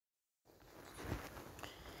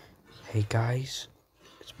Hey guys,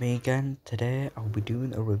 it's me again. Today I'll be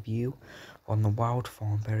doing a review on the wild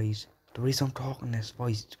Thornberrys. The reason I'm talking this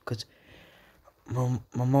voice is because my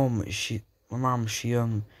mum, she's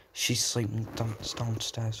sleeping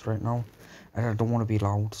downstairs right now, and I don't want to be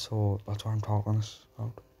loud, so that's why I'm talking this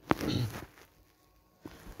loud.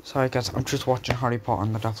 Sorry guys, I'm just watching Harry Potter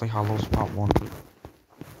and the Deathly Hallows Part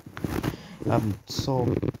 1.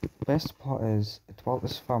 So best part is it's about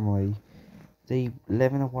this family. They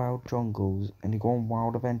live in the wild jungles and they go on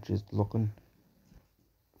wild adventures looking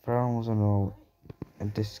for animals and all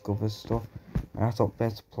and discover stuff. And I thought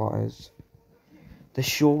best plot is the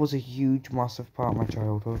show was a huge, massive part of my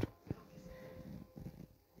childhood.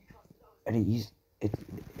 And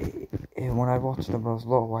when I watched it when I was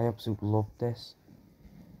little, I absolutely loved this.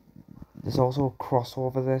 There's also a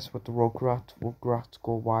crossover this with the Rugrats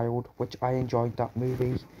Go Wild, which I enjoyed that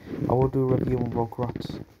movie. I will do a review on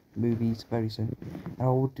Rugrats movies very soon,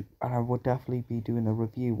 and I would definitely be doing a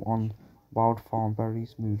review on Wild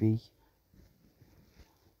Thornberrys movie,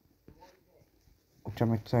 which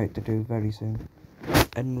I'm excited to do very soon.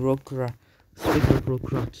 And Rugrats, speaking of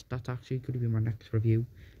Rugrats, that's actually going to be my next review.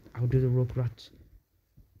 I'll do the Rugrats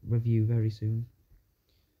review very soon.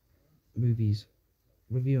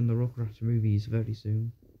 Review on the Rugrats movies very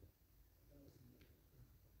soon.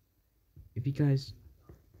 If you guys,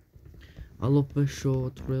 I love this show,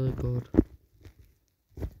 it's really good.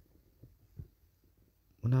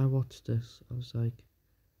 When I watched this, I was like,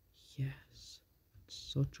 yes, it's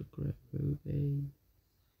such a great movie.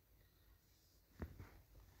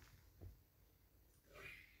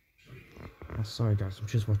 Oh, sorry guys, I'm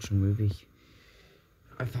just watching a movie.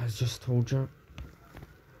 If I just told you,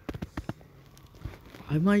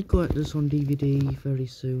 I might get this on DVD very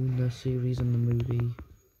soon, the series and the movie.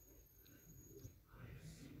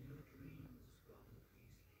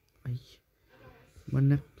 My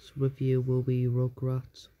next review will be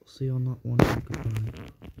Rugrats. See you on that one.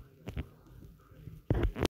 Goodbye.